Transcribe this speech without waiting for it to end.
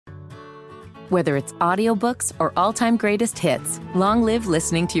Whether it's audiobooks or all-time greatest hits, long live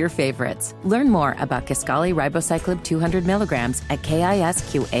listening to your favorites. Learn more about Kisqali Ribociclib 200 milligrams at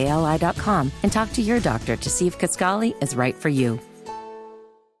KISQALI.com and talk to your doctor to see if Kisqali is right for you.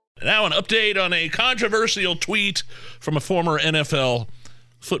 Now an update on a controversial tweet from a former NFL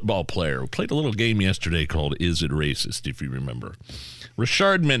football player who played a little game yesterday called Is It Racist, if you remember.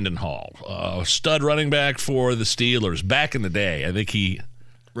 Rahard Mendenhall, stud running back for the Steelers back in the day. I think he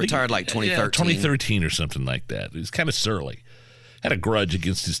retired like 2013. Yeah, 2013 or something like that. He was kind of surly. Had a grudge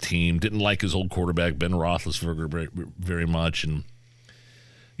against his team. Didn't like his old quarterback, Ben Roethlisberger, very much. And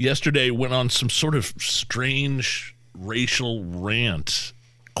yesterday went on some sort of strange racial rant.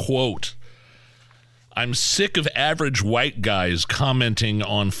 Quote, I'm sick of average white guys commenting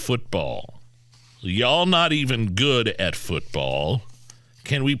on football. Y'all not even good at football.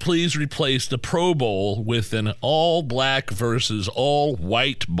 Can we please replace the Pro Bowl with an all-black versus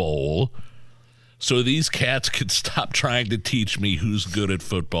all-white bowl so these cats could stop trying to teach me who's good at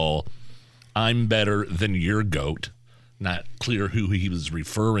football? I'm better than your goat. Not clear who he was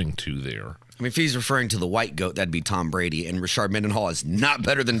referring to there. I mean, if he's referring to the white goat, that'd be Tom Brady, and Rahard Mendenhall is not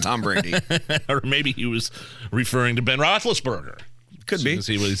better than Tom Brady. Or maybe he was referring to Ben Roethlisberger. Could be. Because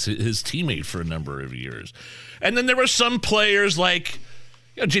he was his teammate for a number of years. And then there were some players like,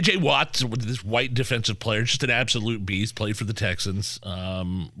 J.J. Watt, this white defensive player, just an absolute beast, played for the Texans,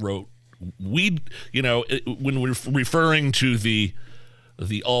 wrote, when we're referring to the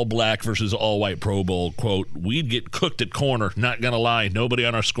all-black versus all-white Pro Bowl, quote, we'd get cooked at corner, not going to lie. Nobody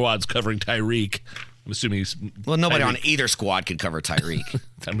on our squad's covering Tyreek. I'm assuming he's... Well, nobody on either squad could cover Tyreek.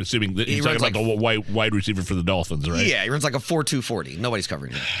 I'm assuming that he's talking about the wide receiver for the Dolphins, right? Yeah, he runs like a 4.2 40. Nobody's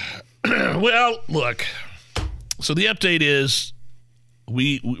covering him. Well, look, so the update is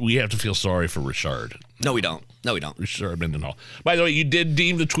we have to feel sorry for Rahard. No, we don't. Rahard Mendenhall. By the way, you did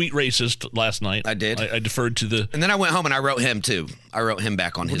deem the tweet racist last night. I did. I deferred to the... And then I went home and I wrote him, too. I wrote him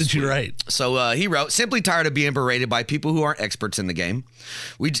back on his tweet. What did you write? So he wrote, simply tired of being berated by people who aren't experts in the game.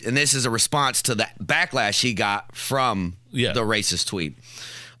 And this is a response to that backlash he got from the racist tweet.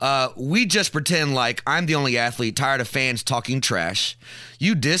 We just pretend like I'm the only athlete tired of fans talking trash.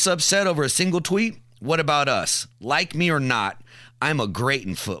 You upset over a single tweet? What about us? Like me or not, I'm a great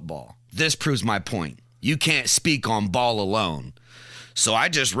in football. This proves my point. You can't speak on ball alone. So I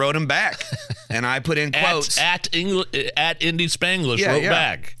just wrote him back, and I put in quotes. At Indy Spanglish wrote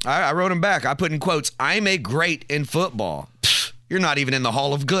back. I wrote him back. I put in quotes, I'm a great in football. Pfft, you're not even in the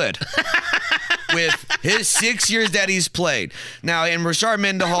Hall of Good. With his 6 years that he's played. Now, in Rahard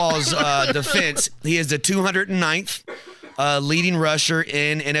Mendenhall's defense, he is the 209th leading rusher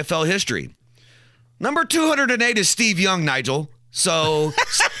in NFL history. Number 208 is Steve Young, Nigel. So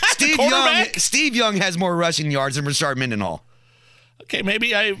Steve Young has more rushing yards than Rahard Mendenhall. Okay,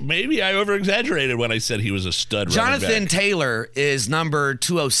 maybe I over-exaggerated when I said he was a stud running back. Jonathan Taylor is number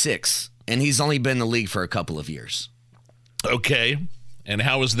 206, and he's only been in the league for a couple of years. Okay. And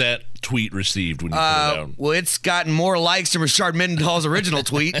how was that tweet received when you put it out? Well, it's gotten more likes than Rahard Mendenhall's original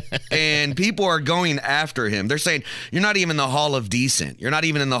tweet, and people are going after him. They're saying, you're not even in the Hall of Decent. You're not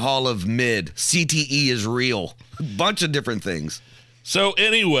even in the Hall of Mid. CTE is real. A bunch of different things. So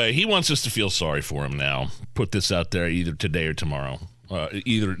anyway, he wants us to feel sorry for him now. Put this out there either today or tomorrow.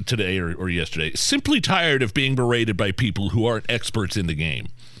 Either today or yesterday. Simply tired of being berated by people who aren't experts in the game.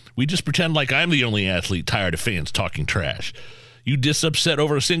 We just pretend like I'm the only athlete tired of fans talking trash. You upset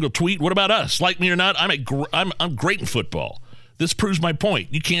over a single tweet? What about us? Like me or not, I'm great in football. This proves my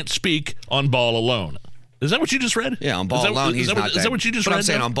point. You can't speak on ball alone. Is that what you just read? Yeah, on ball alone, he's not that. Is that what you just read? I'm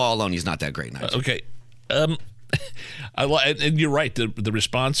saying on ball alone, he's not that great. Okay. And you're right. The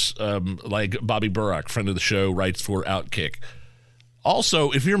response, like Bobby Burrock, friend of the show, writes for Outkick. Also,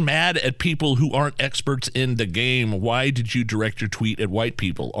 if you're mad at people who aren't experts in the game, why did you direct your tweet at white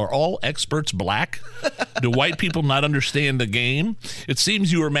people? Are all experts black? Do white people not understand the game? It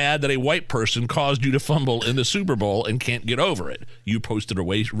seems you were mad that a white person caused you to fumble in the Super Bowl and can't get over it. You posted a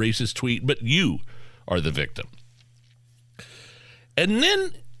racist tweet, but you are the victim. And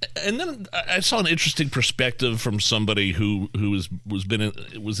then I saw an interesting perspective from somebody who was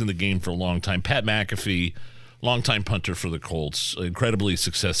in the game for a long time. Pat McAfee, longtime punter for the Colts, incredibly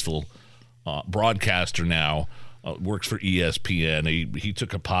successful broadcaster now, works for ESPN. He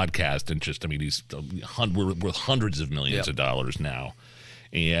took a podcast and he's worth hundreds of millions of dollars now.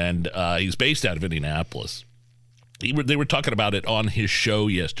 And he's based out of Indianapolis. They were talking about it on his show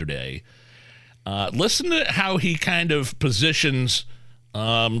yesterday. Listen to how he kind of positions,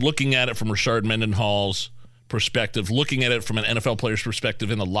 looking at it from Rahard Mendenhall's perspective, looking at it from an NFL player's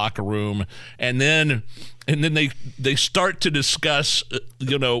perspective in the locker room, and then they start to discuss,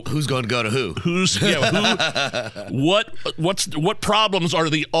 who's going to go to who, what problems are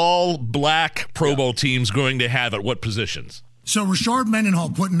the all black Pro Bowl teams going to have at what positions. So Rahard Mendenhall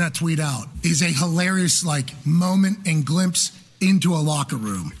putting that tweet out is a hilarious moment and glimpse into a locker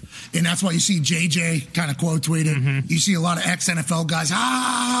room. And that's why you see JJ kind of quote tweeted. Mm-hmm. You see a lot of ex-NFL guys,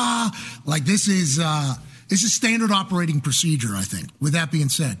 this is standard operating procedure, I think. With that being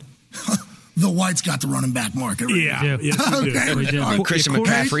said, the whites got the running back market. Right? Yeah. We do. Christian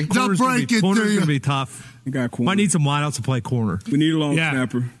McCaffrey. Corner's going to be tough. Might need some wideouts to play corner. We need a long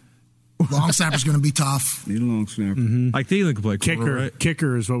snapper. Long snapper's going to be tough. Need a long snapper. Mm-hmm. Like Thielen can play corner, right?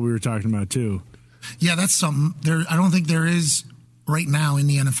 Kicker is what we were talking about, too. Yeah, that's something. I don't think there is right now in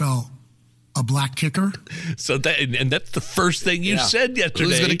the NFL a black kicker. So that's the first thing you said yesterday.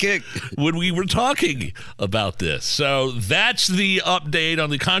 Who's going to kick? When we were talking about this. So that's the update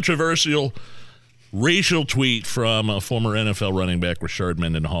on the controversial racial tweet from a former NFL running back, Rahard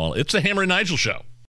Mendenhall. It's the Hammer and Nigel Show.